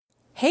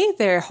Hey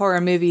there,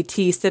 horror movie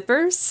tea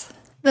sippers.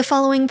 The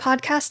following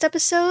podcast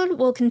episode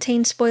will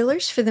contain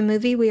spoilers for the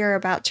movie we are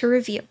about to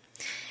review.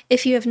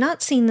 If you have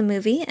not seen the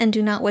movie and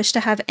do not wish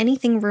to have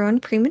anything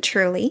ruined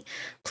prematurely,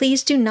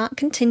 please do not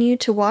continue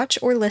to watch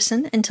or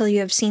listen until you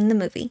have seen the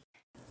movie.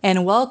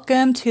 And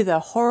welcome to the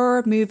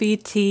Horror Movie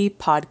Tea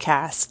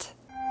Podcast.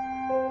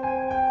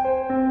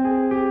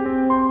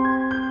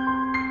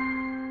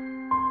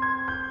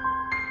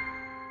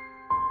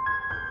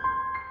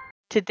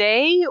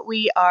 Today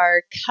we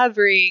are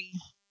covering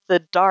The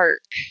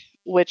Dark,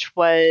 which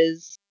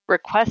was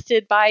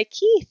requested by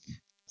Keith.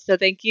 So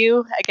thank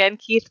you again,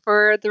 Keith,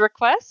 for the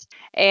request.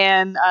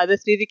 And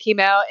this movie came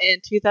out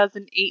in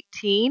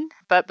 2018.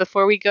 But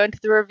before we go into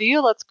the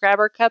review, let's grab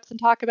our cups and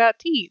talk about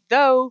tea.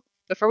 Though,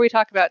 before we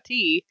talk about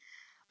tea,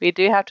 we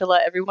do have to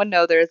let everyone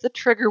know there is a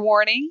trigger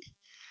warning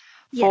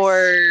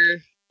for...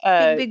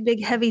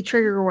 Big, heavy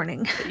trigger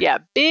warning. Yeah,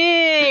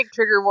 big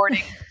trigger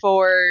warning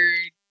for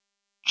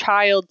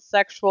child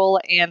sexual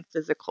and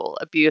physical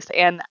abuse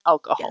and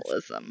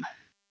alcoholism. Yes.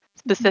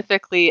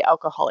 Specifically,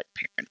 alcoholic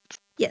parents.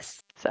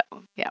 Yes. So,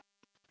 yeah.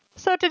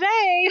 So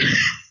today,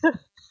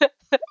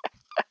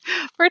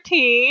 for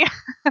tea,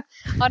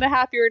 on a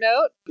happier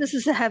note. This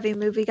is a heavy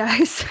movie,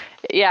 guys.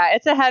 Yeah,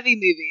 it's a heavy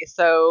movie,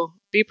 so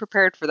be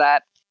prepared for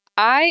that.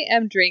 I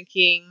am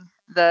drinking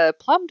the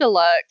Plum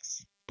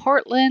Deluxe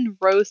Portland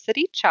Rose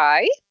City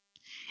Chai.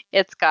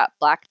 It's got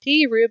black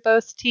tea,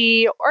 rooibos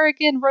tea,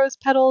 Oregon rose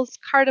petals,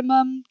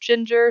 cardamom,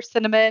 ginger,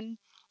 cinnamon,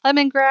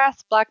 lemongrass,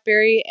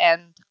 blackberry,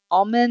 and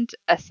almond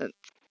essence.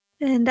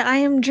 And I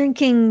am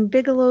drinking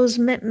Bigelow's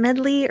Mint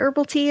Medley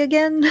herbal tea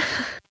again.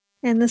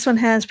 And this one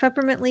has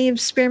peppermint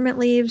leaves, spearmint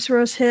leaves,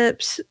 rose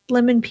hips,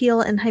 lemon peel,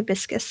 and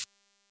hibiscus.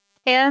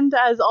 And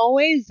as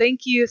always,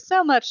 thank you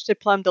so much to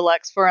Plum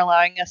Deluxe for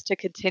allowing us to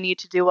continue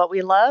to do what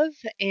we love.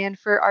 And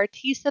for our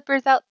tea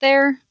sippers out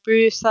there, brew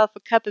yourself a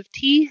cup of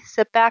tea,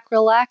 sit back,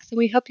 relax, and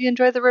we hope you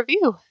enjoy the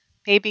review.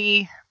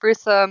 Maybe brew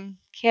some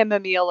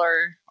chamomile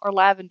or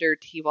lavender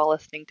tea while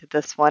listening to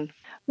this one.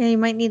 Yeah, you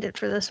might need it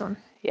for this one.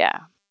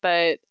 Yeah,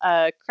 but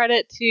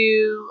credit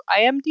to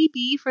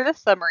IMDb for the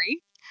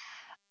summary.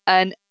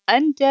 An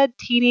undead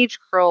teenage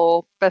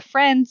girl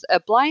befriends a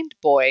blind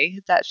boy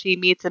that she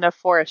meets in a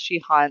forest she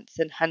haunts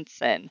in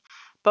Hudson.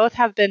 Both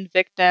have been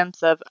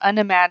victims of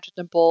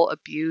unimaginable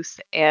abuse,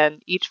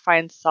 and each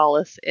finds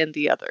solace in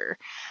the other.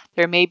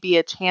 There may be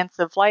a chance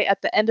of light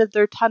at the end of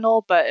their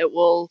tunnel, but it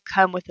will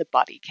come with a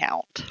body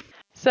count.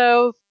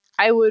 So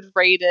I would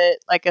rate it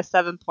like a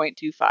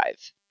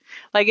 7.25.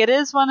 Like, it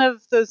is one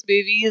of those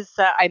movies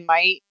that I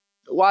might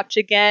watch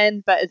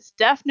again, but it's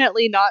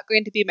definitely not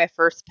going to be my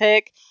first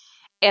pick.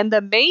 And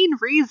the main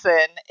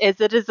reason is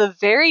it is a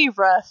very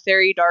rough,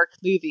 very dark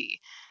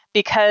movie,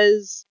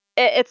 because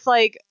it's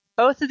like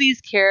both of these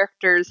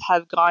characters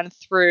have gone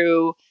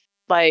through,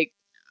 like,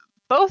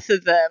 both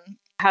of them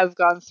have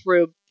gone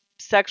through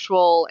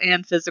sexual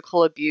and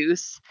physical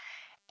abuse.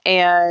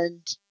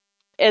 And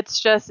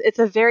it's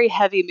a very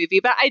heavy movie.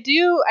 But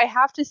I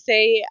have to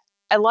say,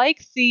 I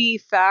like the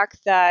fact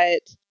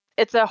that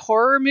it's a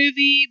horror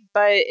movie,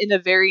 but in a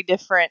very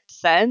different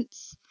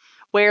sense,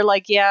 where,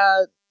 like,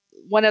 yeah,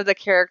 one of the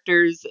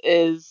characters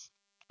is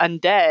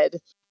undead,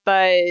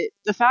 but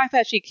the fact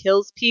that she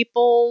kills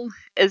people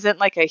isn't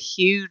like a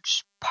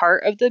huge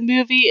part of the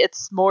movie.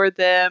 It's more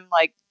them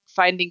like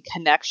finding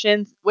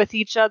connections with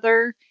each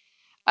other.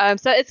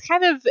 So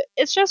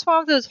it's just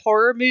one of those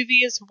horror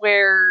movies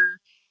where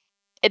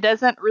it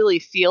doesn't really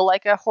feel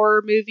like a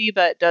horror movie,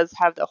 but it does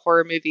have the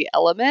horror movie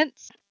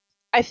elements.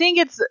 I think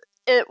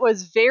it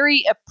was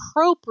very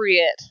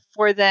appropriate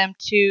for them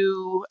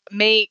to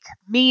make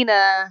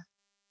Mina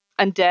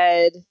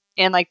undead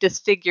and like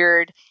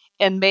disfigured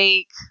and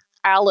make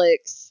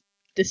Alex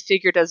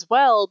disfigured as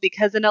well,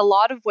 because in a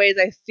lot of ways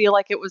I feel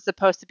like it was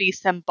supposed to be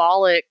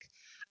symbolic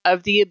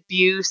of the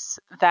abuse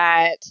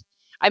that,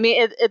 I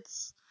mean,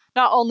 it's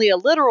not only a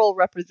literal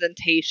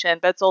representation,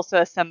 but it's also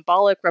a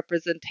symbolic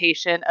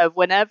representation of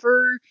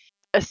whenever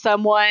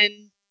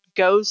someone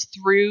goes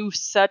through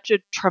such a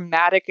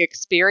traumatic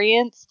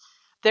experience,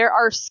 there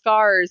are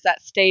scars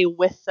that stay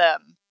with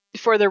them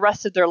for the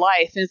rest of their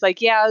life. And it's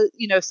like, yeah,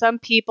 some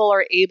people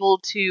are able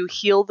to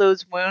heal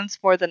those wounds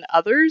more than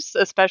others,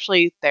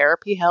 especially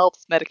therapy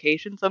helps,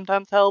 medication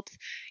sometimes helps,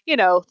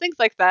 things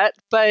like that.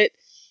 But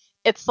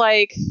it's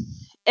like,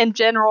 in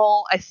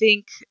general, I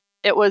think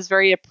it was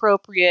very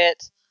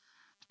appropriate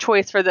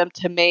choice for them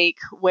to make,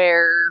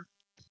 where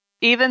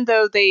even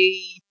though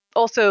they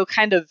also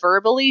kind of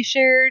verbally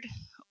shared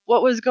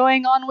what was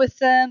going on with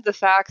them, the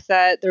fact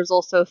that there's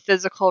also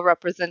physical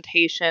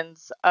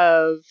representations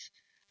of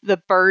the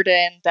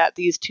burden that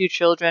these two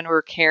children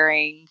were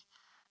carrying,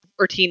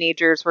 or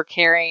teenagers were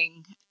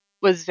carrying,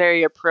 was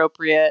very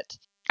appropriate.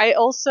 I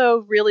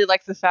also really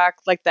like the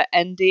fact, like, the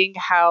ending,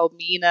 how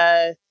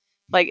Mina,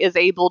 like, is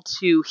able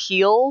to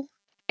heal.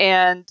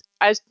 And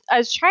I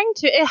was trying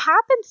to, it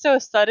happened so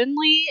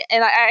suddenly,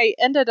 and I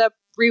ended up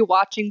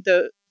rewatching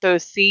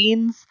those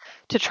scenes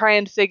to try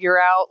and figure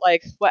out,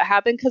 like, what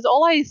happened, because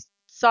all I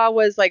saw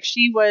was like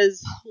she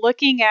was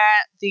looking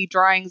at the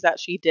drawings that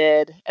she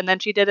did, and then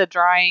she did a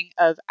drawing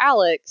of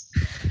Alex.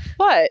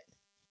 What?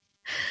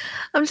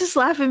 I'm just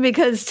laughing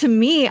because to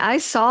me, I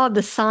saw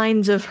the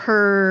signs of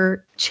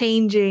her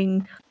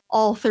changing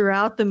all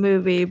throughout the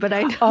movie, but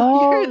I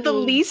know you're the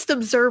least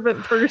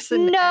observant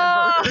person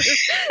ever.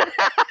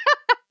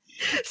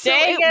 So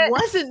Dang it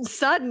wasn't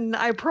sudden,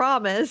 I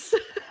promise.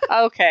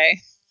 Okay.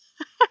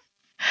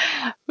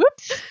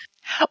 Oops.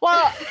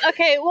 Well,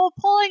 okay, well,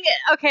 pulling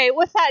it, okay,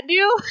 with that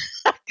new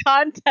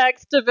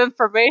context of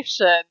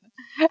information,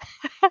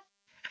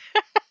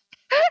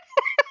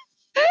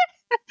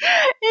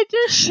 it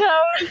just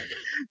shows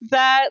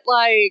that,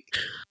 like,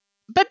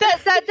 but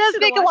that does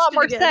make a lot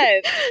more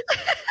sense.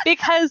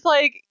 Because,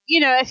 like, you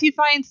know, if you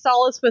find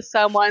solace with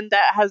someone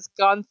that has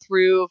gone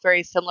through a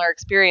very similar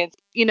experience,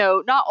 you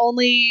know, not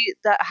only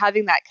that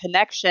having that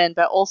connection,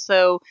 but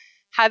also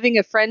having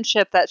a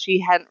friendship that she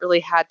hadn't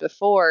really had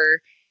before,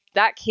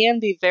 that can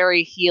be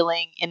very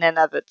healing in and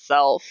of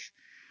itself.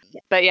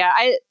 But yeah,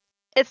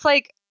 it's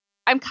like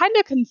I'm kind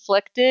of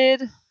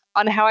conflicted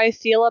on how I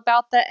feel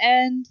about the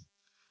end,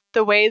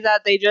 the way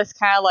that they just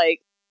kind of like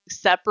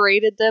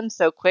separated them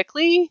so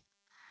quickly.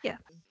 Yeah.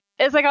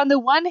 It's like on the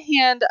one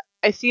hand,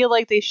 I feel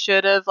like they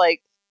should have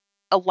like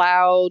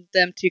allowed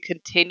them to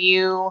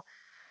continue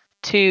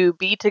to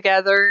be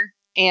together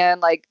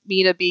and like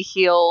Mina be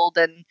healed,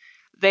 and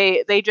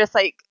they just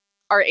like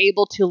are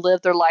able to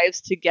live their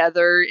lives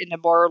together in a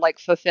more like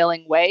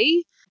fulfilling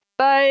way.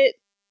 But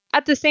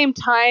at the same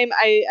time,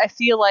 I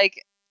feel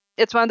like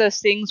it's one of those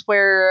things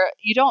where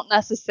you don't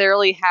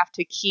necessarily have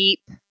to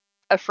keep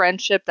a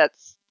friendship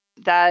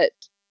that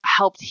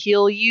helped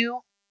heal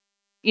you,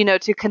 you know,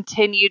 to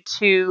continue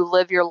to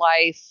live your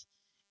life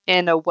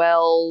in a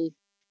what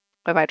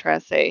am I trying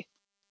to say?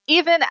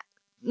 Even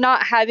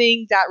not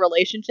having that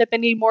relationship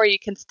anymore, you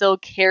can still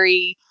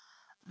carry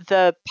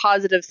the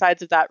positive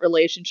sides of that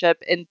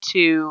relationship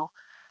into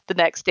the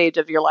next stage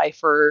of your life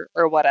or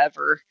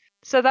whatever.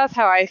 So that's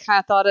how I kind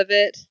of thought of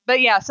it.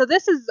 But yeah, so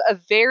this is a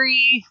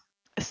very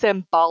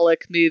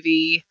symbolic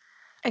movie.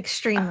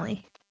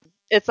 Extremely.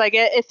 It's like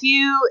if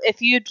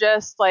you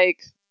just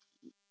like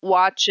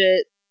watch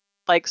it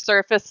like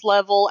surface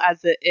level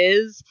as it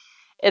is,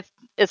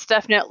 it's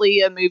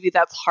definitely a movie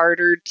that's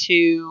harder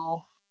to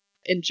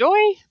enjoy,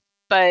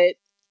 but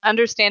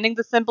understanding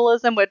the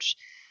symbolism, which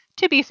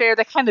to be fair,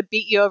 they kind of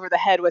beat you over the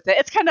head with it.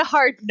 It's kind of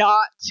hard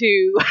not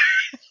to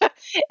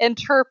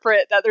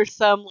interpret that there's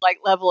some like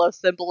level of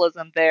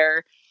symbolism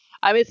there.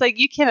 I mean, it's like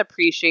you can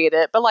appreciate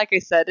it, but like I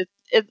said,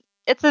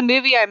 it's a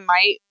movie I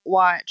might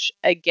watch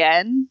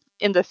again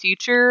in the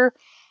future,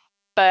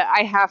 but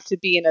I have to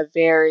be in a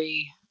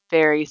very,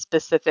 very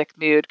specific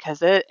mood because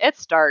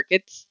it's dark.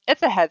 It's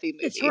a heavy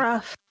movie. It's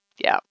rough.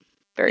 Yeah,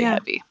 very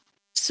heavy.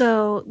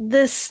 So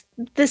this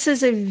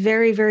is a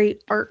very, very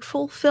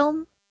artful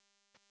film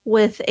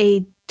with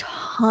a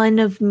ton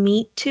of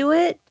meat to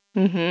it.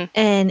 Mm-hmm.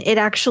 And it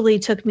actually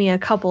took me a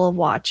couple of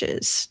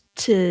watches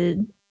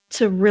to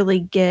really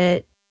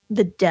get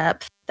the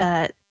depth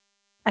that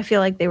I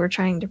feel like they were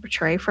trying to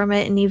portray from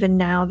it. And even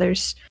now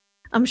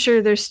I'm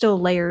sure there's still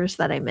layers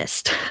that I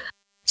missed.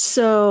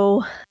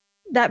 So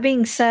that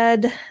being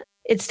said,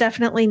 it's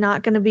definitely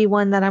not going to be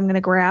one that I'm going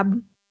to grab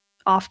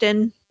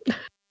often.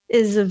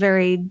 Is a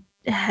very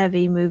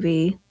heavy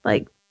movie.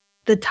 Like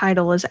the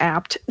title is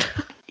apt.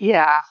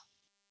 Yeah.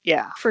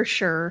 For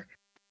sure.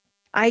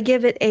 I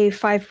give it a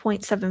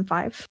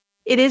 5.75.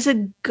 It is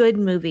a good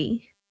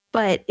movie,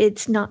 but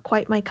it's not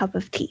quite my cup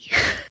of tea.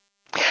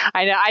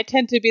 I know. I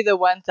tend to be the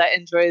ones that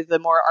enjoy the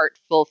more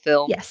artful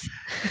films. Yes.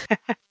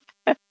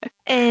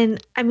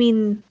 And I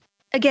mean,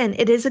 again,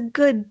 it is a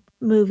good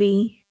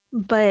movie,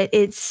 but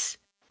it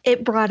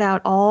brought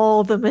out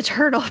all the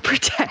maternal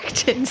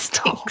protect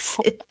instincts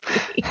in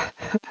me.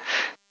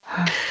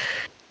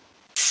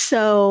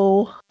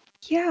 So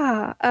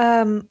yeah,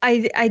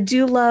 I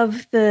do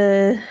love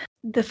the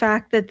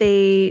fact that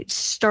they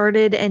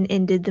started and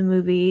ended the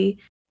movie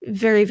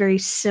very, very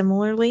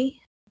similarly.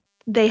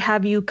 They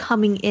have you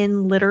coming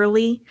in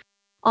literally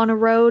on a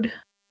road,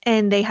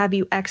 and they have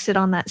you exit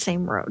on that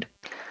same road.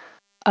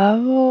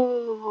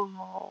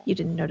 Oh. You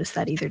didn't notice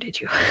that either, did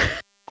you?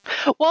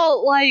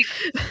 Well, like,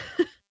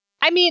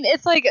 I mean,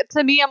 it's like,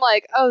 to me, I'm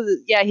like, oh,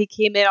 yeah, he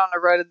came in on a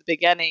road at the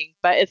beginning.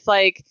 But it's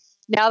like,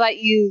 now that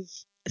you've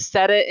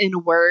said it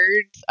in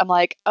words, I'm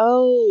like,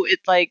 oh,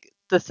 it's like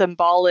the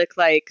symbolic,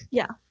 like,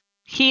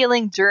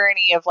 healing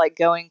journey of like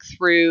going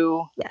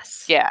through.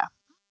 Yes. Yeah.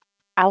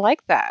 I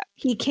like that.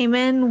 He came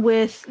in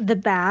with the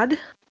bad,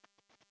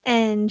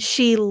 and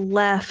she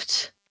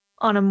left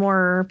on a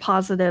more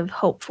positive,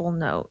 hopeful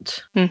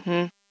note.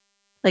 Mm-hmm.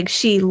 Like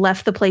she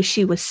left the place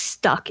she was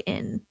stuck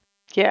in.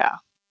 Yeah.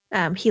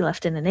 He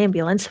left in an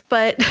ambulance,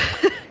 but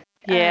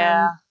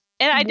yeah.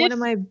 And I did.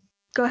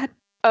 Go ahead.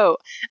 Oh,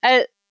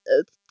 kind of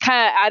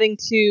adding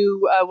to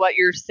what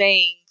you're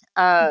saying.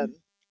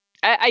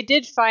 I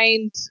did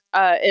find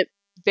it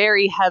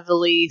very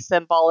heavily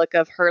symbolic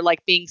of her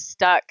like being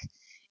stuck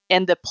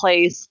in the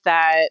place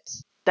that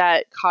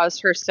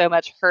caused her so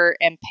much hurt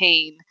and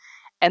pain,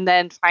 and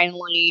then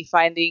finally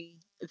finding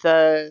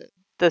the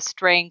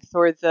strength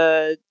or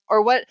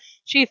what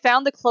she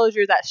found the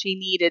closure that she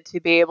needed to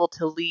be able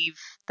to leave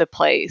the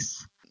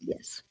place.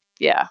 Yes.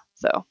 Yeah.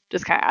 So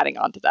just kind of adding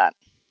on to that.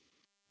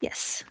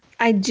 Yes.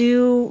 I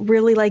do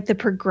really like the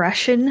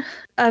progression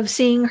of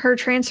seeing her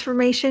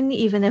transformation,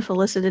 even if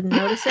Alyssa didn't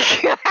notice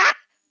it.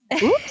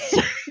 Oops.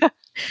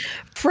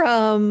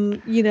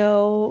 From,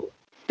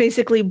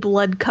 basically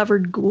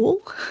blood-covered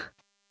ghoul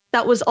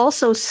that was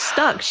also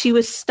stuck. She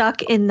was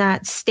stuck in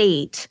that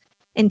state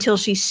until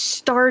she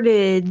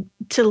started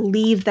to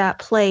leave that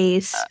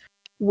place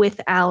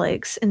with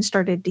Alex and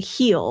started to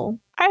heal.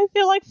 I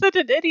feel like such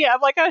an idiot.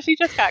 I'm like, oh, she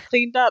just got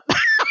cleaned up.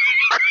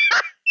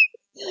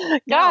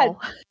 God. No.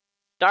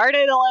 Darn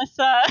it,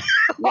 Alyssa.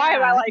 Why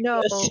am I like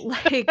this?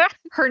 Like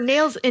her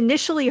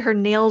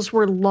nails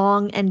were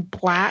long and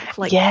black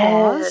like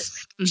claws.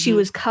 Mm-hmm. She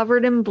was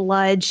covered in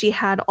blood. She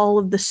had all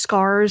of the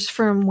scars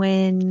from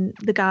when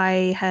the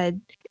guy had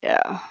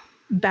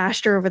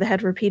bashed her over the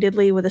head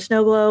repeatedly with a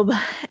snow globe.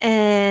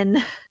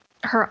 And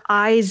her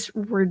eyes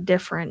were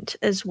different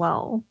as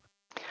well.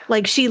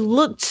 Like she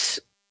looked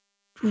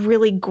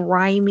really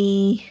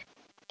grimy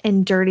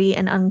and dirty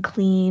and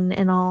unclean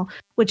and all,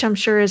 which I'm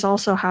sure is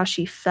also how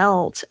she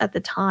felt at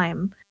the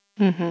time.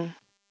 Mm-hmm.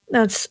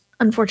 That's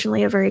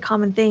unfortunately a very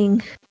common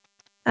thing.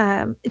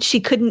 She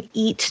couldn't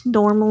eat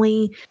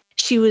normally.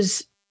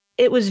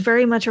 It was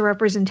very much a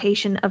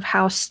representation of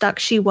how stuck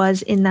she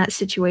was in that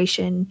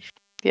situation,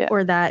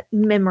 or that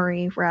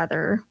memory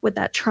rather, with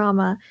that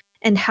trauma,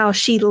 and how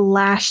she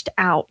lashed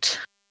out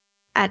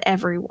at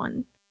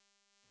everyone,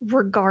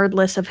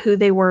 regardless of who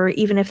they were,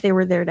 even if they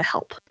were there to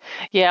help.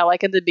 Yeah,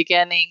 like in the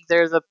beginning,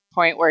 there's a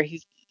point where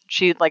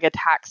she like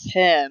attacks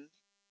him,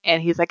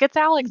 and he's like, "It's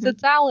Alex, mm-hmm.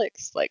 It's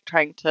Alex," like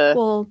trying to.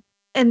 Well,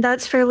 and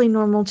that's fairly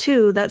normal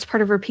too. That's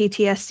part of her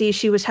PTSD.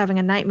 She was having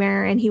a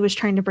nightmare, and he was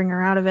trying to bring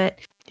her out of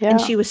it,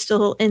 and she was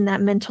still in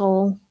that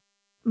mental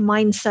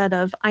mindset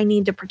of I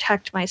need to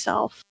protect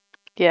myself.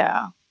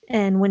 Yeah.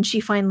 And when she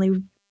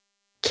finally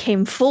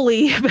came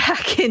fully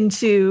back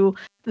into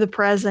the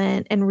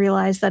present and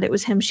realized that it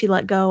was him she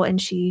let go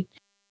and she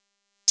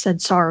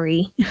said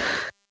sorry,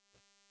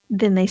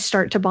 then they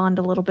start to bond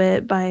a little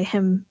bit by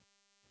him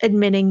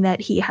admitting that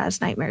he has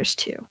nightmares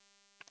too.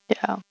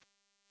 Yeah.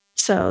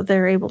 So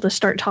they're able to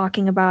start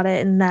talking about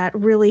it, and that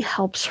really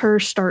helps her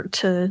start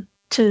to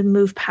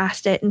move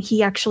past it. And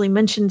he actually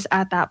mentions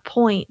at that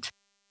point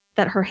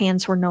that her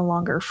hands were no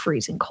longer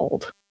freezing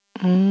cold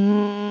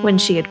when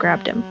she had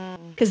grabbed him.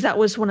 Because that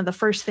was one of the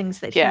first things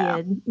that he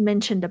had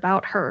mentioned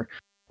about her,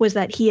 was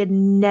that he had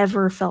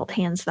never felt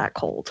hands that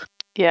cold.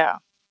 Yeah.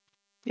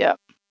 Yeah.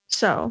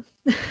 So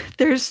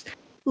there's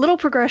little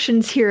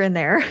progressions here and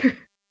there.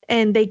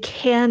 And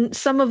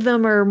some of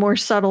them are more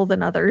subtle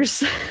than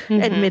others,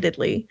 mm-hmm.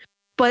 admittedly.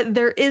 But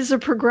there is a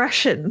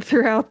progression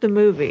throughout the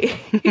movie.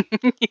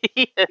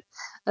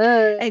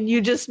 And you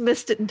just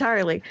missed it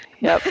entirely.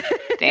 Yep.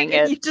 Dang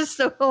it. You just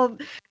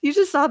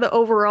saw the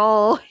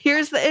overall,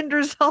 here's the end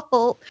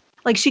result.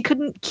 Like, she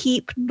couldn't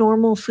keep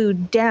normal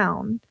food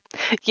down.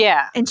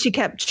 Yeah. And she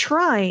kept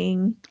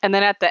trying. And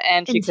then at the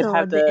end, she could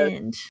have the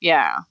end.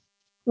 Yeah.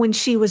 When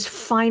she was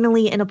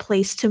finally in a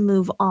place to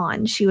move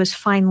on, she was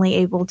finally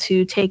able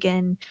to take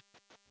in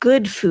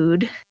good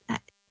food.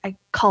 I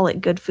call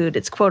it good food.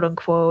 It's quote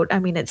unquote. I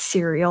mean, it's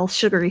cereal,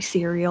 sugary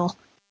cereal.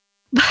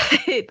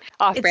 But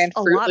off-brand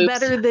Fruit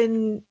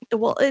Loops.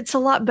 It's a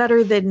lot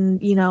better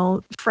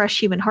than, fresh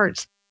human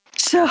hearts.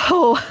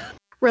 So,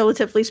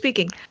 relatively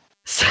speaking.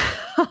 So,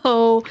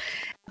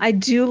 I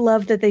do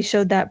love that they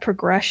showed that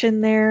progression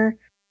there.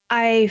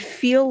 I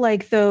feel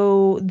like,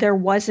 though, there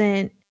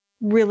wasn't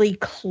really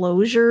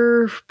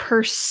closure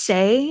per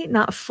se,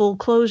 not full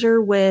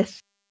closure with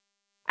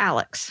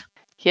Alex.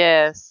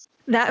 Yes.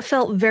 That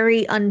felt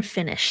very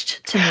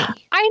unfinished to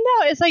me. I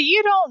know. It's like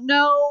you don't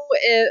know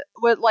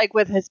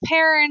with his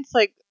parents,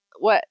 like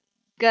what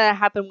gonna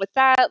happen with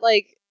that.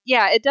 Like,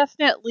 yeah, it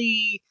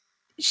definitely.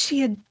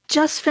 She had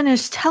just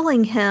finished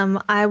telling him,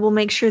 "I will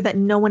make sure that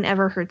no one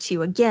ever hurts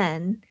you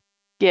again."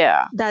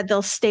 Yeah. That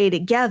they'll stay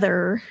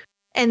together,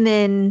 and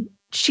then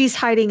she's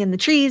hiding in the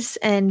trees,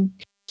 and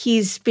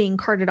he's being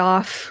carted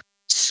off,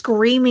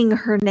 screaming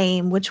her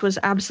name, which was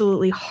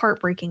absolutely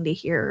heartbreaking to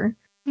hear.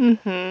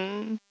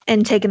 Mm-hmm.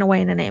 And taken away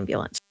in an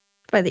ambulance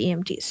by the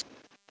EMTs.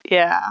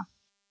 Yeah.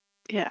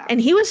 Yeah. And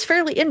he was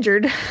fairly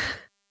injured.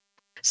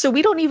 So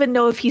we don't even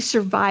know if he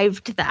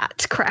survived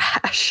that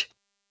crash.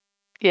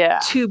 Yeah.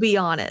 To be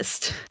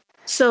honest.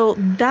 So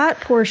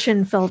that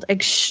portion felt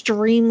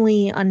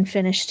extremely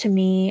unfinished to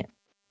me.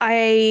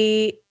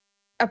 I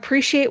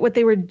appreciate what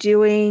they were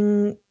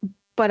doing,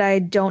 but I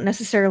don't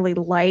necessarily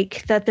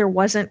like that there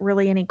wasn't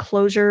really any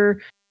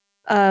closure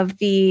of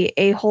the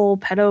a-hole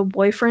pedo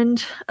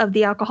boyfriend of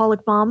the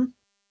alcoholic mom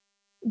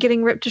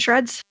getting ripped to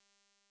shreds.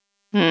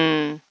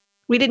 We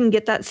didn't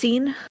get that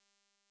scene.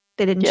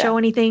 They didn't show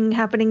anything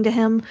happening to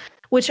him,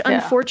 which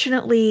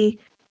unfortunately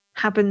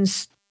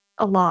happens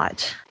a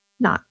lot.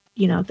 Not,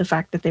 the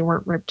fact that they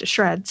weren't ripped to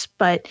shreds,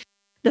 but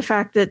the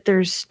fact that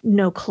there's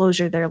no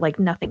closure there, like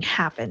nothing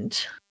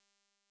happened.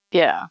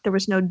 Yeah. There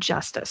was no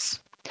justice.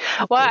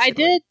 Well,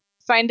 basically. I did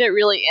find it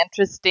really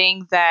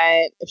interesting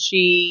that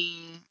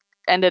she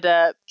ended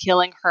up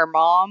killing her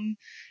mom,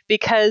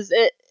 because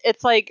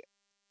it's like,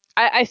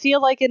 I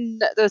feel like in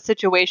those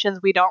situations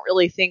we don't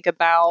really think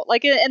about,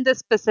 like in this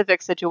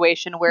specific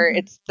situation where Mhm.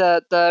 it's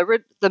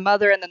the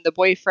mother and then the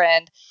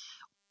boyfriend,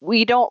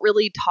 we don't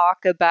really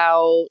talk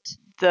about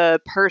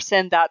the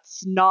person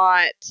that's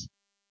not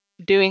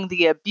doing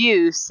the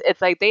abuse.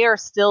 It's like they are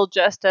still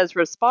just as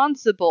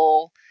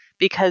responsible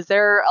because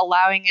they're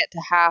allowing it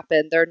to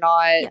happen. They're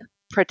not Yeah.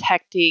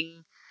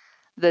 protecting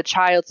the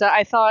child. So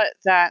I thought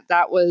that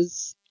that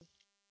was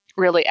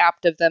really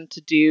apt of them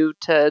to do,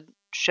 to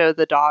show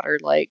the daughter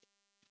like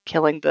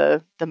killing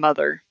the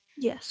mother,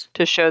 Yes.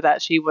 to show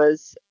that she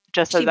was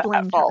just She as at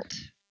blamed her. fault.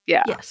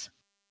 Yeah. Yes.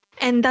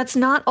 And that's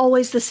not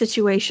always the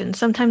situation.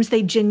 Sometimes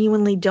they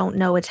genuinely don't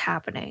know it's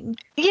happening.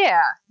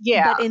 Yeah.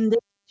 Yeah. But in this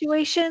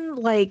situation,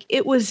 like,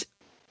 it was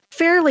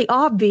fairly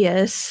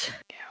obvious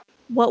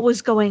what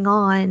was going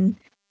on.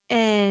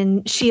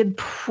 And she had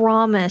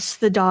promised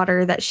the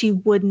daughter that she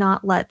would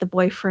not let the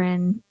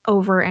boyfriend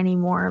over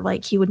anymore.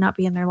 Like, he would not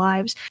be in their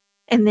lives.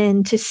 And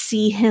then to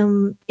see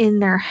him in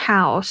their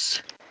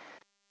house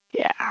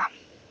Yeah.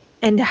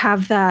 and to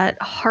have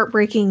that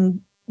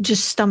heartbreaking,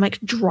 just stomach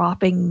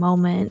dropping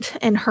moment,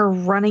 and her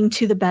running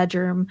to the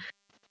bedroom,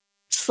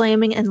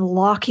 slamming and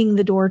locking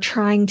the door,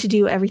 trying to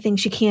do everything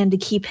she can to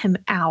keep him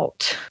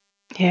out.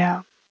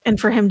 Yeah. And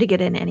for him to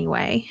get in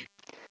anyway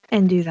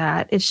and do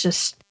that, it's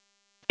just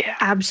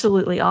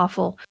absolutely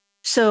awful.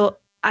 So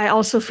I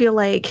also feel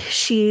like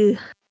the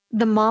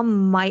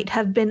mom might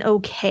have been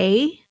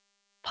okay,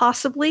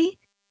 possibly,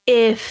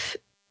 if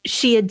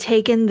she had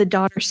taken the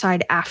daughter's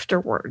side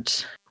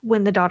afterwards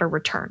when the daughter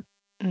returned.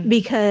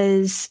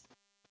 Because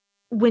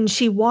when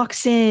she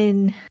walks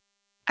in,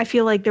 I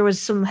feel like there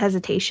was some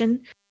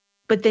hesitation,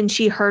 but then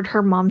she heard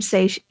her mom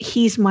say,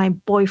 he's my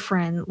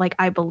boyfriend, like,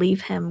 I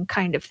believe him,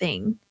 kind of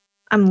thing.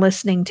 I'm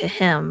listening to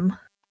him.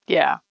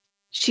 Yeah.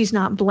 She's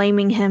not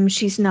blaming him.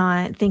 She's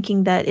not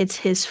thinking that it's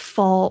his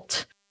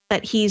fault,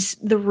 that he's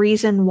the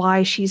reason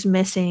why she's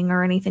missing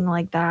or anything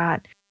like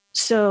that.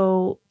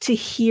 So to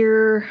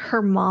hear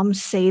her mom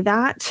say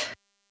that,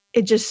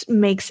 it just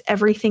makes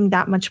everything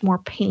that much more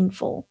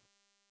painful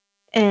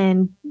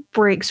and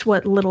breaks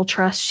what little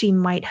trust she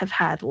might have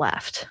had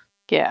left.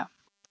 Yeah.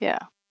 Yeah.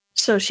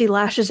 So she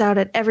lashes out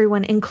at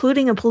everyone,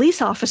 including a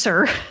police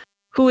officer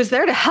who was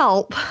there to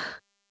help.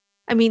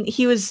 I mean,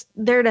 he was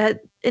there to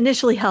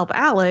initially help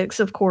Alex,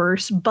 of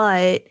course,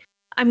 but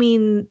I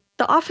mean,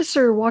 the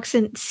officer walks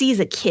in, sees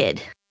a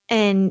kid,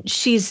 and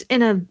she's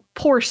in a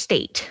poor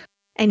state.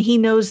 And he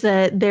knows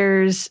that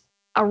there's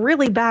a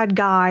really bad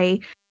guy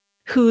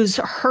who's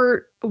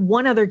hurt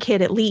one other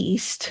kid at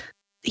least.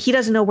 He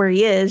doesn't know where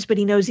he is, but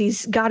he knows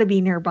he's got to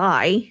be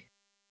nearby.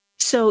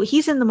 So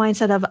he's in the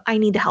mindset of, I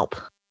need to help.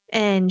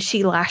 And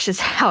she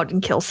lashes out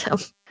and kills him.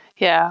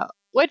 Yeah.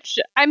 Which,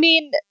 I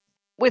mean,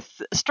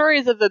 with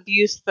stories of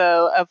abuse,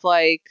 though, of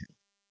like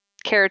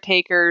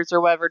caretakers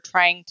or whatever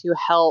trying to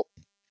help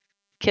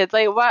kids,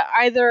 like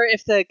either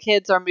if the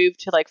kids are moved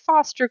to like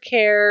foster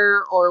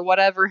care or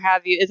whatever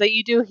have you, is that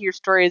you do hear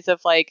stories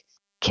of like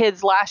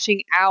kids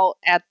lashing out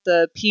at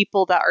the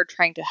people that are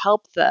trying to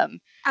help them.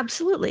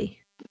 Absolutely.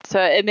 So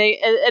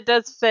it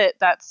does fit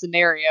that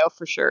scenario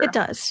for sure. It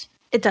does.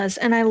 It does.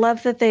 And I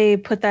love that they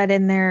put that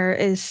in there.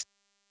 It's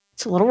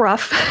a little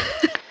rough.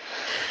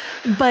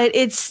 But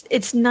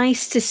it's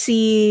nice to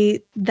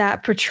see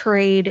that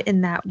portrayed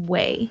in that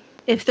way.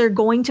 If they're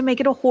going to make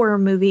it a horror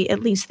movie,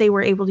 at least they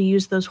were able to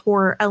use those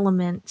horror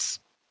elements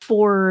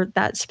for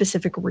that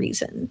specific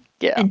reason.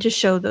 Yeah. And to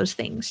show those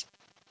things.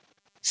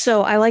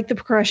 So I like the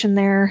progression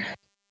there,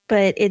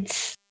 but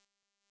it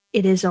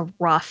is a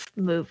rough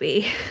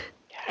movie.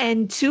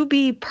 And to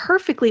be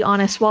perfectly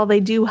honest, while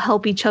they do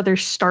help each other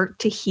start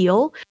to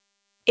heal,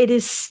 it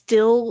is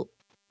still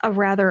a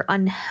rather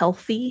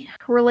unhealthy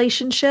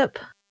relationship.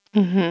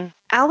 Mm-hmm.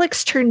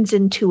 Alex turns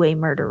into a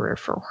murderer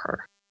for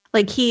her.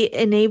 Like, he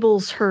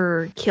enables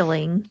her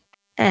killing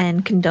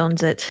and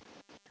condones it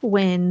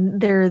when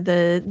they're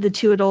the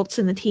two adults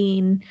and the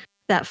teen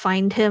that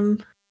find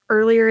him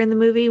earlier in the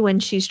movie when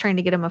she's trying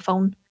to get him a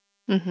phone.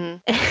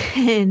 Mm-hmm.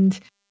 And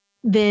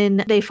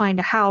then they find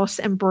a house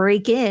and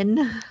break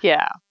in.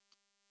 Yeah.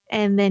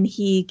 And then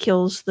he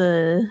kills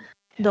the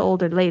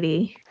older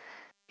lady.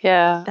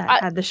 Yeah.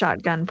 That had the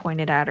shotgun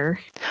pointed at her.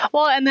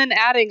 Well, and then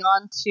adding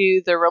on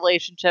to the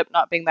relationship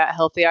not being that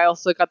healthy, I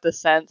also got the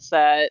sense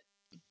that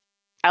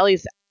at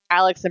least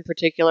Alex in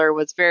particular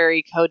was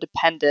very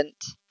codependent.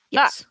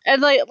 Yes.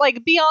 And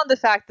like beyond the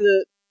fact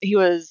that he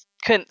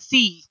couldn't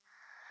see.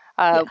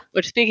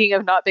 Which, speaking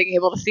of not being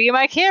able to see,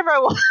 my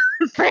camera won't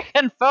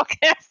freaking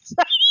focus.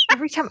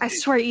 Every time, I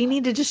swear, you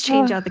need to just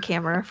change out the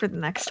camera for the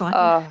next one.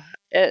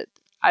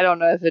 I don't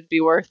know if it'd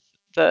be worth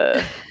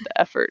the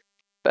effort,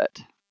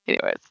 but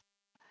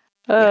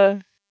anyways.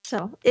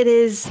 So it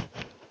is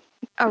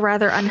a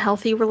rather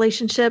unhealthy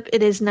relationship.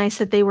 It is nice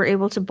that they were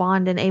able to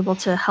bond and able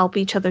to help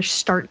each other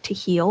start to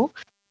heal,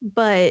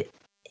 but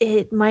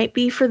it might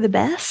be for the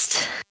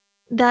best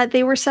that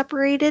they were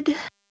separated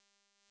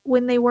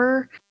when they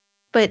were,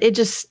 but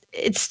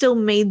it still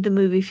made the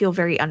movie feel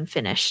very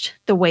unfinished,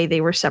 the way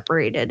they were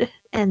separated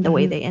and the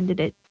way they ended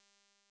it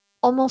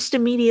almost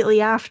immediately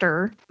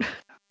after.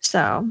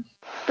 So,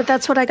 but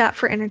that's what I got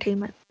for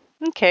entertainment.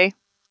 Okay.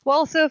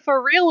 Well, so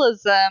for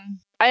realism,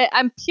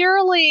 I'm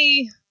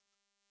purely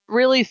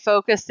really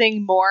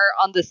focusing more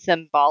on the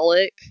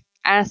symbolic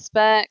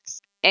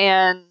aspects.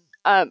 And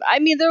I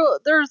mean,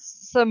 there's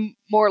some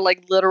more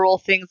like literal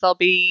things I'll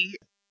be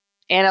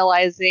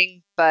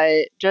analyzing,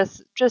 but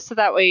just so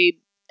that way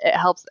it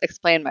helps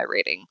explain my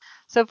rating.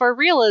 So for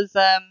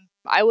realism,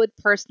 I would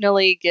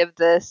personally give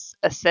this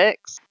a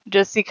 6,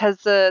 just because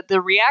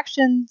the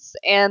reactions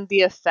and the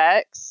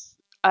effects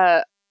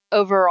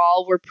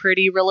overall were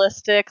pretty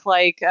realistic.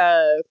 Like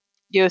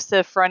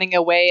Yosef running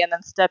away and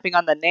then stepping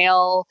on the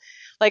nail,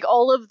 like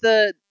all of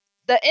the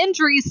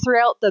injuries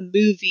throughout the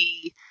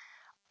movie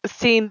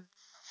seem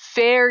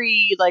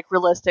very like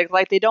realistic.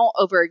 Like they don't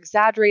over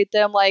exaggerate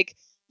them. Like,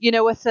 you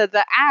know, with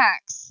the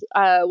axe,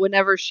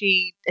 whenever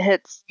she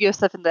hits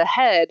Yosef in the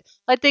head,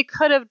 like they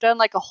could have done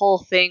like a whole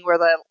thing where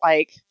the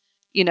like,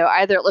 you know,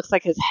 either it looks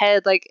like his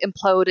head like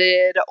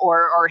imploded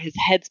or his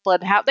head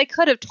split in half. They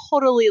could have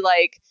totally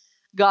like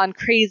gone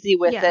crazy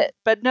with it,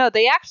 but no,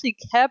 they actually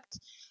kept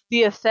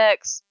the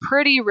effects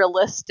pretty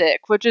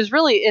realistic, which is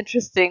really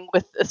interesting,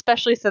 with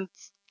especially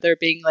since there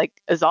being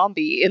like a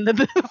zombie in the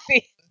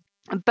movie.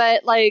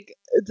 But like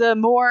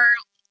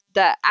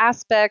the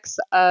aspects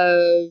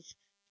of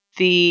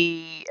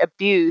the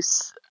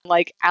abuse,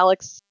 like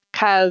Alex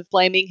kind of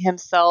blaming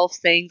himself,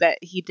 saying that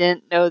he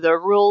didn't know the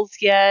rules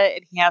yet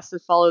and he has to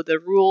follow the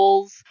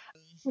rules,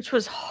 which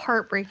was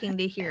heartbreaking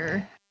to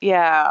hear.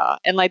 Yeah,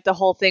 and like the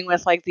whole thing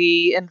with like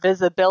the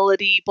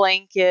invisibility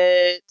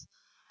blanket.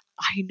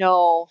 I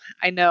know.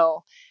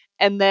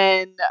 And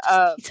then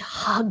it's a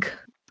hug.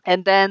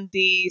 And then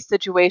the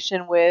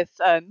situation with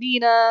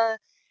Mina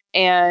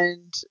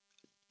and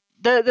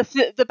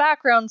the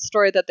background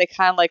story that they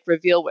kind of like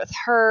reveal with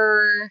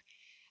her,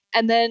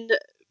 and then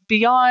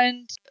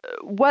beyond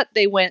what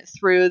they went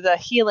through, the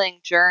healing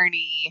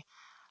journey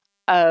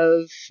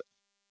of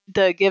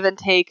the give and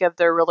take of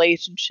their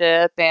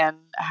relationship and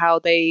how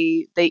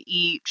they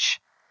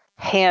each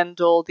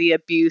handle the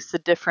abuse a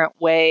different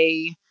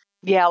way.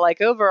 Yeah,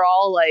 like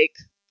overall, like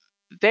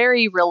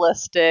very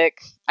realistic.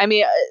 I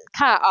mean,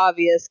 kind of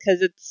obvious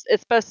because it's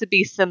supposed to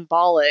be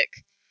symbolic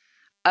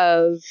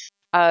of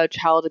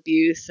child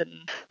abuse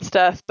and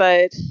stuff,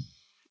 but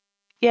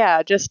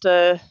yeah, just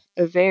a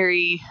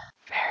very,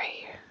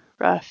 very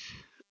rough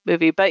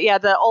movie. But yeah,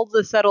 all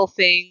the subtle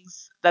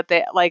things that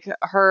they like,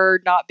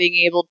 her not being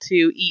able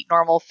to eat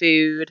normal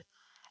food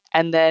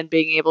and then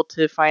being able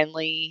to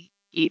finally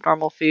eat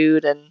normal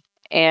food,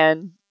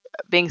 and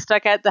being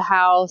stuck at the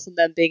house and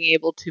then being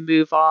able to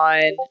move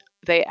on.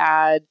 They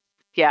add,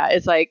 yeah,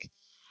 it's like,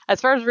 as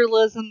far as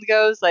realism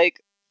goes,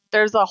 like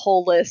there's a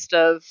whole list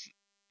of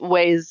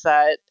ways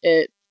that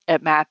it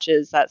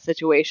matches that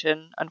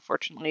situation.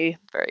 Unfortunately,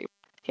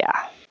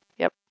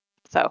 yep.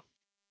 So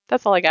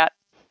that's all I got.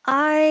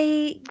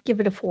 I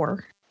give it a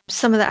 4.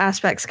 Some of the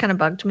aspects kind of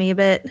bugged me a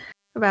bit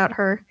about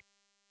her,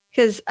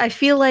 because I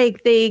feel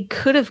like they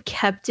could have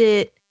kept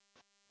it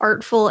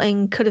artful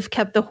and could have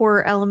kept the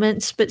horror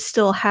elements, but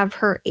still have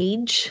her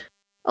age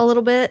a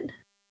little bit.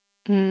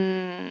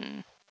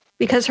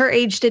 Because her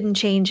age didn't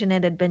change and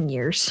it had been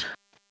years.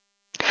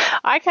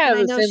 I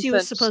know she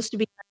was supposed to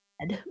be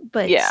dead,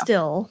 but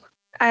still,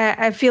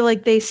 I feel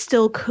like they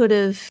still could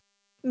have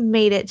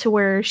made it to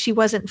where she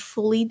wasn't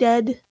fully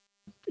dead.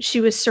 She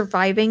was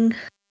surviving,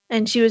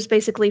 and she was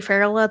basically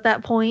feral at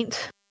that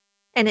point,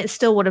 and it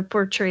still would have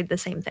portrayed the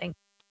same thing.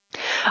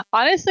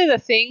 Honestly,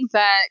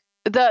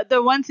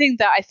 the one thing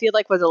that I feel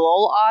like was a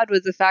little odd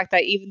was the fact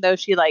that even though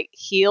she like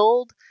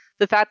healed,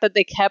 the fact that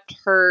they kept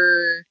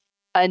her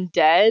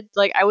undead,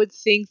 like I would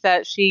think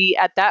that she,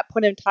 at that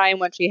point in time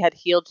when she had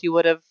healed, she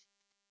would have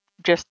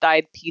just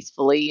died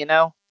peacefully, you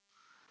know?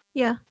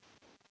 Yeah.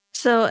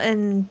 So,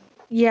 and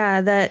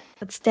yeah,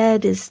 that's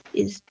dead is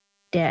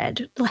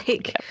dead.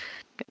 Like,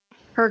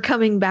 her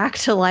coming back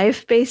to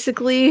life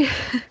basically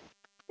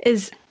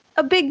is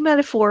a big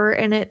metaphor,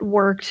 and it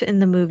worked in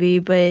the movie,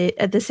 but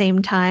at the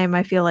same time,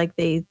 I feel like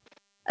they,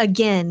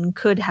 again,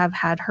 could have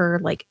had her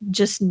like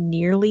just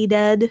nearly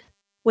dead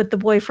with the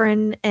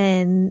boyfriend,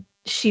 and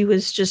she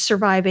was just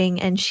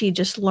surviving, and she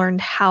just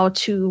learned how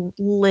to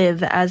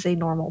live as a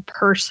normal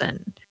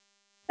person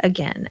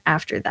again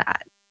after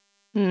that.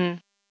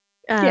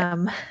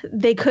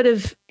 They could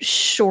have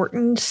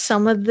shortened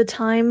some of the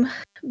time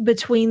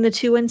between the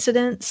two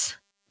incidents.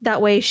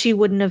 That way she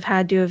wouldn't have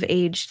had to have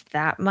aged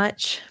that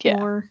much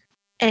more.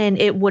 And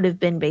it would have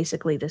been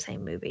basically the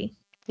same movie.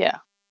 Yeah.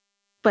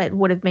 But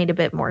would have made a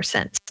bit more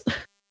sense.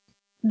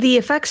 The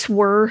effects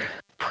were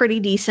pretty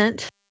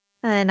decent,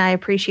 and I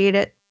appreciate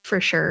it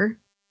for sure.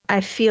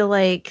 I feel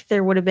like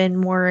there would have been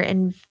more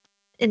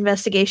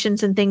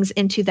investigations and things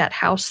into that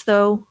house,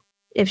 though,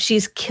 if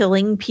she's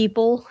killing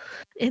people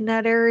in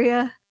that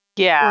area.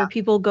 Yeah. Where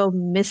people go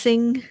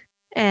missing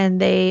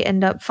and they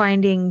end up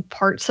finding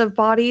parts of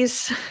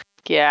bodies.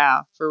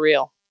 Yeah, for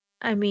real.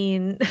 I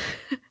mean,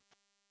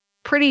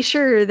 pretty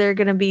sure they're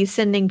going to be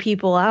sending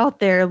people out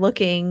there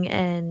looking,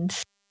 and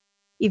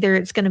either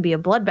it's going to be a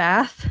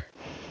bloodbath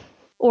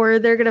or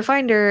they're going to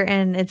find her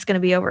and it's going to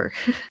be over.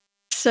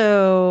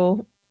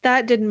 So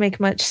that didn't make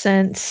much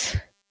sense.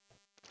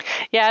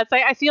 Yeah, it's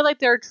like I feel like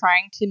they're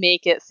trying to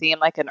make it seem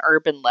like an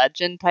urban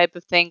legend type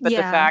of thing, but the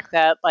Yeah. fact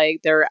that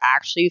like they're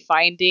actually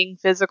finding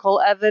physical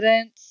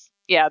evidence,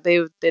 yeah, they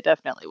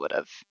definitely would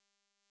have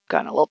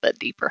gone a little bit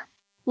deeper.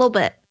 A little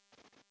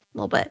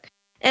bit.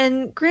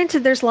 And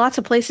granted, there's lots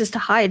of places to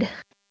hide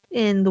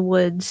in the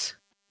woods,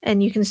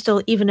 and you can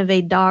still even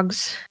evade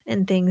dogs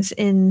and things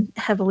in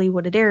heavily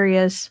wooded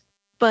areas.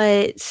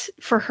 But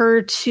for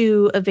her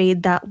to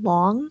evade that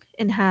long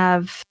and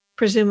have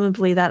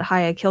presumably that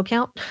high a kill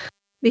count,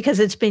 because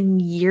it's been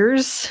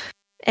years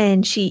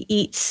and she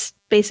eats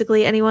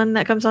basically anyone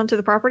that comes onto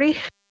the property.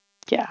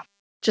 Yeah.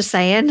 Just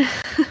saying.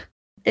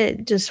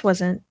 It just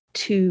wasn't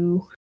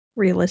too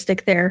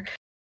realistic there.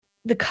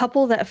 The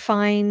couple that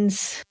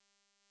finds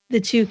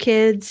the two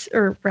kids,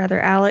 or rather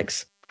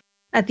Alex,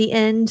 at the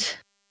end,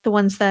 the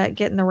ones that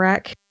get in the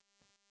wreck,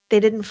 they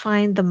didn't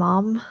find the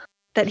mom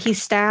that he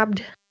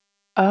stabbed.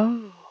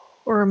 Oh.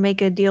 Or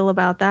make a deal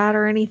about that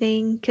or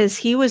anything, because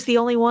he was the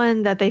only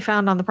one that they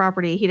found on the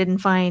property. They didn't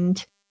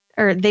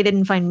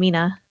find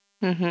Mina,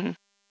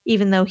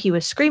 even though he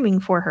was screaming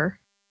for her.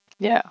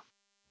 Yeah.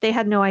 They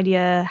had no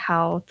idea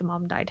how the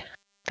mom died.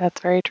 That's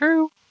very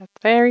true.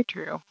 That's very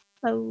true.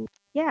 Oh,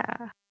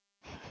 yeah.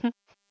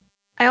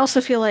 I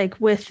also feel like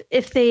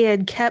if they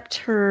had kept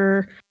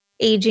her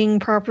aging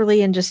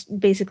properly and just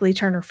basically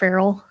turned her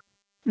feral,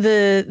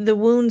 the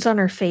wounds on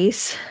her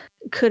face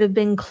could have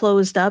been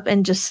closed up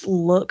and just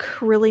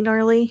look really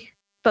gnarly,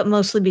 but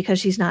mostly because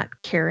she's not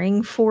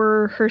caring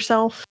for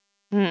herself.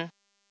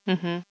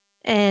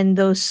 And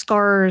those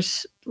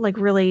scars, like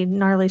really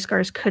gnarly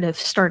scars, could have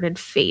started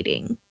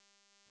fading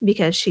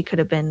because she could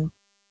have been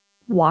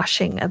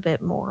washing a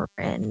bit more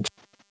and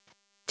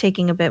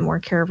taking a bit more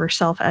care of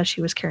herself as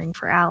she was caring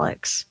for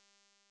Alex.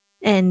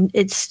 And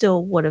it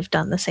still would have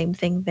done the same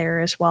thing there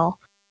as well.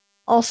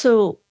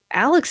 Also,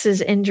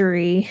 Alex's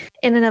injury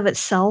in and of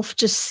itself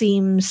just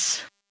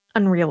seems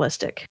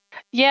unrealistic.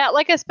 Yeah,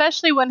 like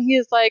especially when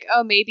he's like,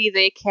 oh, maybe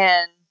they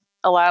can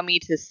allow me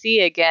to see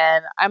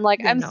again. I'm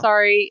like, I'm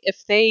sorry,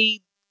 if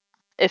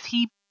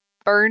he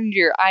burned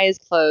your eyes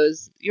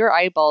closed, your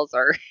eyeballs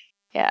are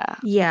Yeah.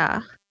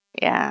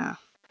 Yeah.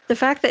 The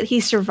fact that he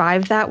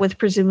survived that with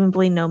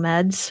presumably no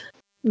meds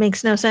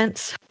makes no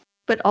sense.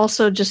 But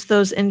also just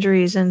those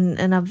injuries in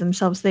and of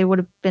themselves, they would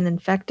have been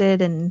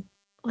infected, and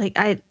like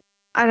I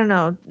don't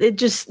know. It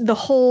just, the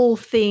whole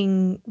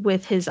thing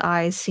with his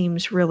eyes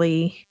seems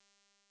really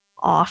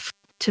off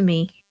to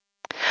me.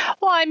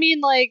 Well, I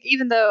mean, like,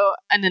 even though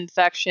an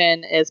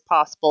infection is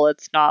possible,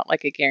 it's not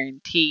like a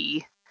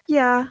guarantee.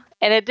 Yeah.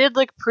 And it did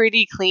look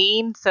pretty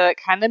clean, so it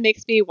kind of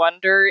makes me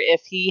wonder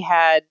if he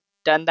had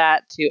done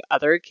that to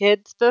other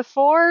kids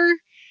before,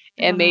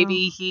 and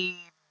maybe he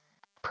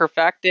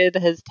perfected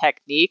his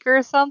technique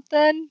or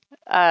something,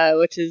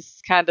 which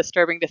is kind of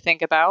disturbing to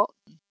think about.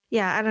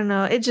 Yeah, I don't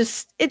know. It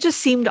just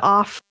seemed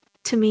off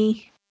to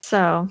me,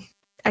 so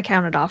I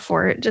counted off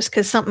for it just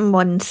because something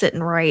wasn't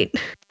sitting right.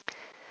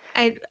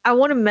 I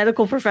want a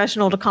medical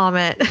professional to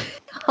comment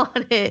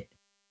on it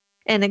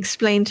and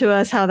explain to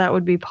us how that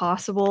would be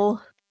possible.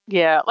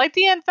 Yeah, like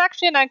the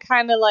infection, I'm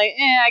kind of like,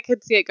 I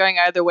could see it going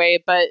either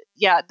way. But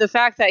yeah, the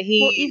fact that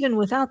he... Well, even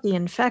without the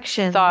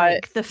infection,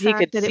 like the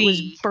fact that it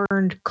was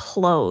burned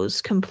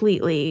closed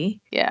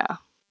completely. Yeah.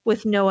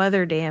 With no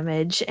other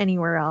damage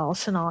anywhere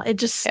else and all. It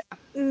just...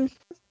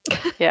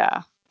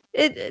 Yeah.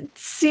 It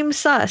seems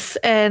sus,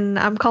 and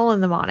I'm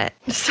calling them on it.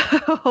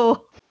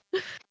 So...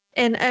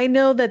 And I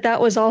know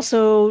that was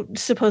also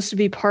supposed to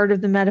be part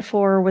of the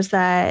metaphor, was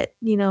that,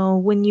 you know,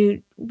 when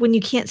you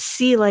can't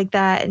see like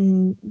that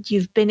and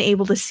you've been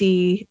able to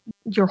see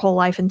your whole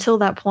life until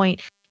that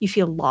point, you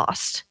feel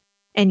lost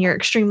and you're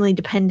extremely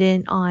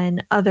dependent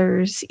on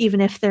others,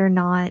 even if they're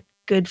not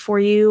good for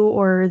you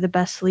or the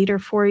best leader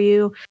for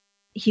you.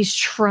 He's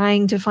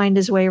trying to find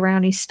his way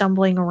around. He's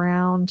stumbling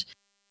around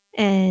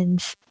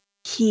and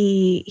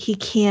he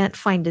can't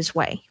find his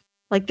way.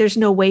 Like, there's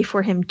no way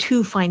for him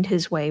to find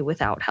his way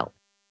without help.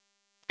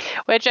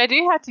 Which I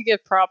do have to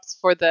give props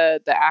for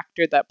the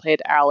actor that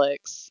played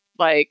Alex.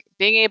 Like,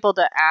 being able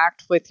to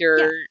act with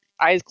your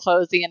eyes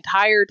closed the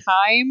entire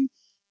time,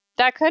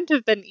 that couldn't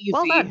have been easy.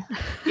 Well done.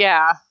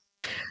 Yeah.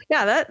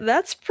 Yeah,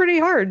 that's pretty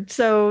hard.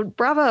 So,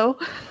 bravo.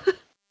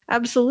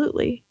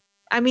 Absolutely.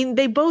 I mean,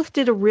 they both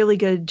did a really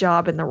good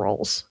job in the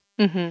roles.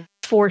 Mm-hmm.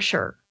 For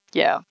sure.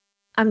 Yeah.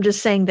 I'm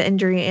just saying the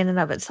injury in and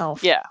of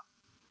itself. Yeah.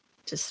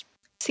 Just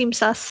seems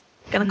sus.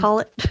 Gonna call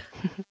it.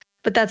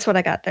 But that's what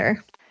I got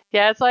there.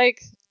 Yeah, it's like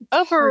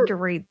it's hard to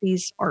rate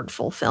these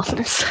artful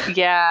films.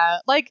 Yeah,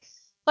 like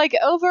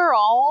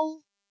overall,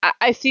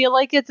 I feel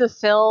like it's a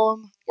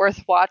film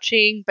worth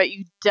watching, but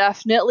you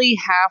definitely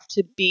have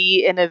to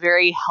be in a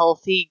very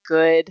healthy,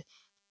 good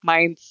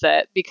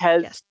mindset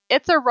because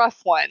it's a rough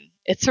one.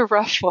 It's a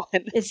rough one.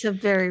 It's a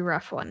very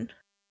rough one.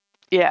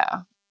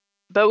 Yeah.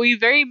 But we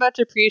very much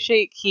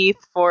appreciate Keith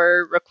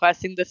for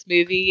requesting this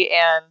movie.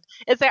 And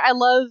it's like, I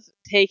love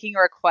taking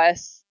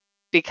requests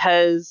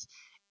because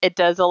it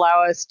does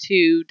allow us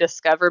to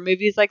discover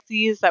movies like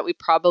these that we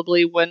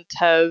probably wouldn't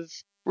have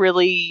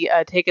really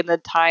taken the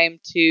time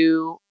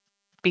to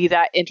be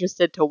that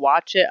interested to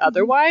watch it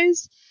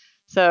otherwise.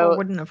 So or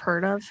wouldn't have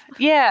heard of.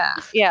 Yeah.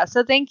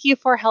 So thank you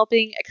for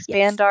helping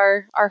expand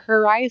our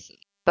horizon.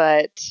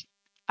 But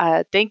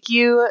thank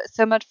you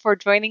so much for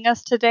joining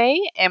us today.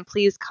 And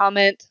please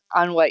comment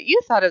on what you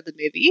thought of the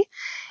movie.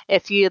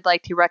 If you'd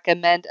like to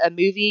recommend a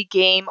movie,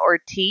 game, or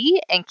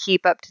tea and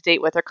keep up to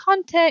date with our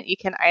content, you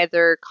can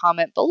either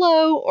comment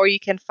below or you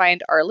can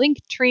find our link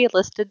tree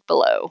listed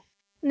below.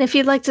 And if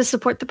you'd like to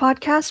support the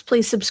podcast,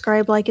 please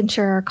subscribe, like, and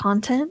share our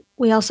content.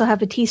 We also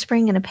have a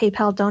Teespring and a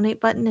PayPal donate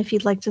button if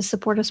you'd like to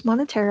support us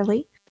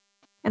monetarily.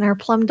 And our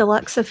Plum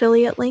Deluxe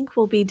affiliate link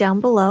will be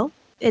down below.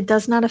 It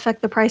does not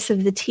affect the price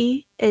of the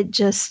tea. It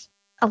just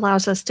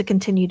allows us to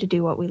continue to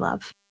do what we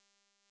love.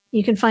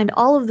 You can find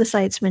all of the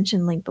sites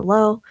mentioned linked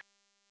below.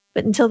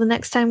 But until the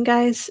next time,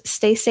 guys,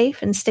 stay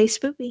safe and stay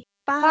spoopy.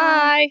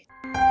 Bye!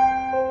 Bye!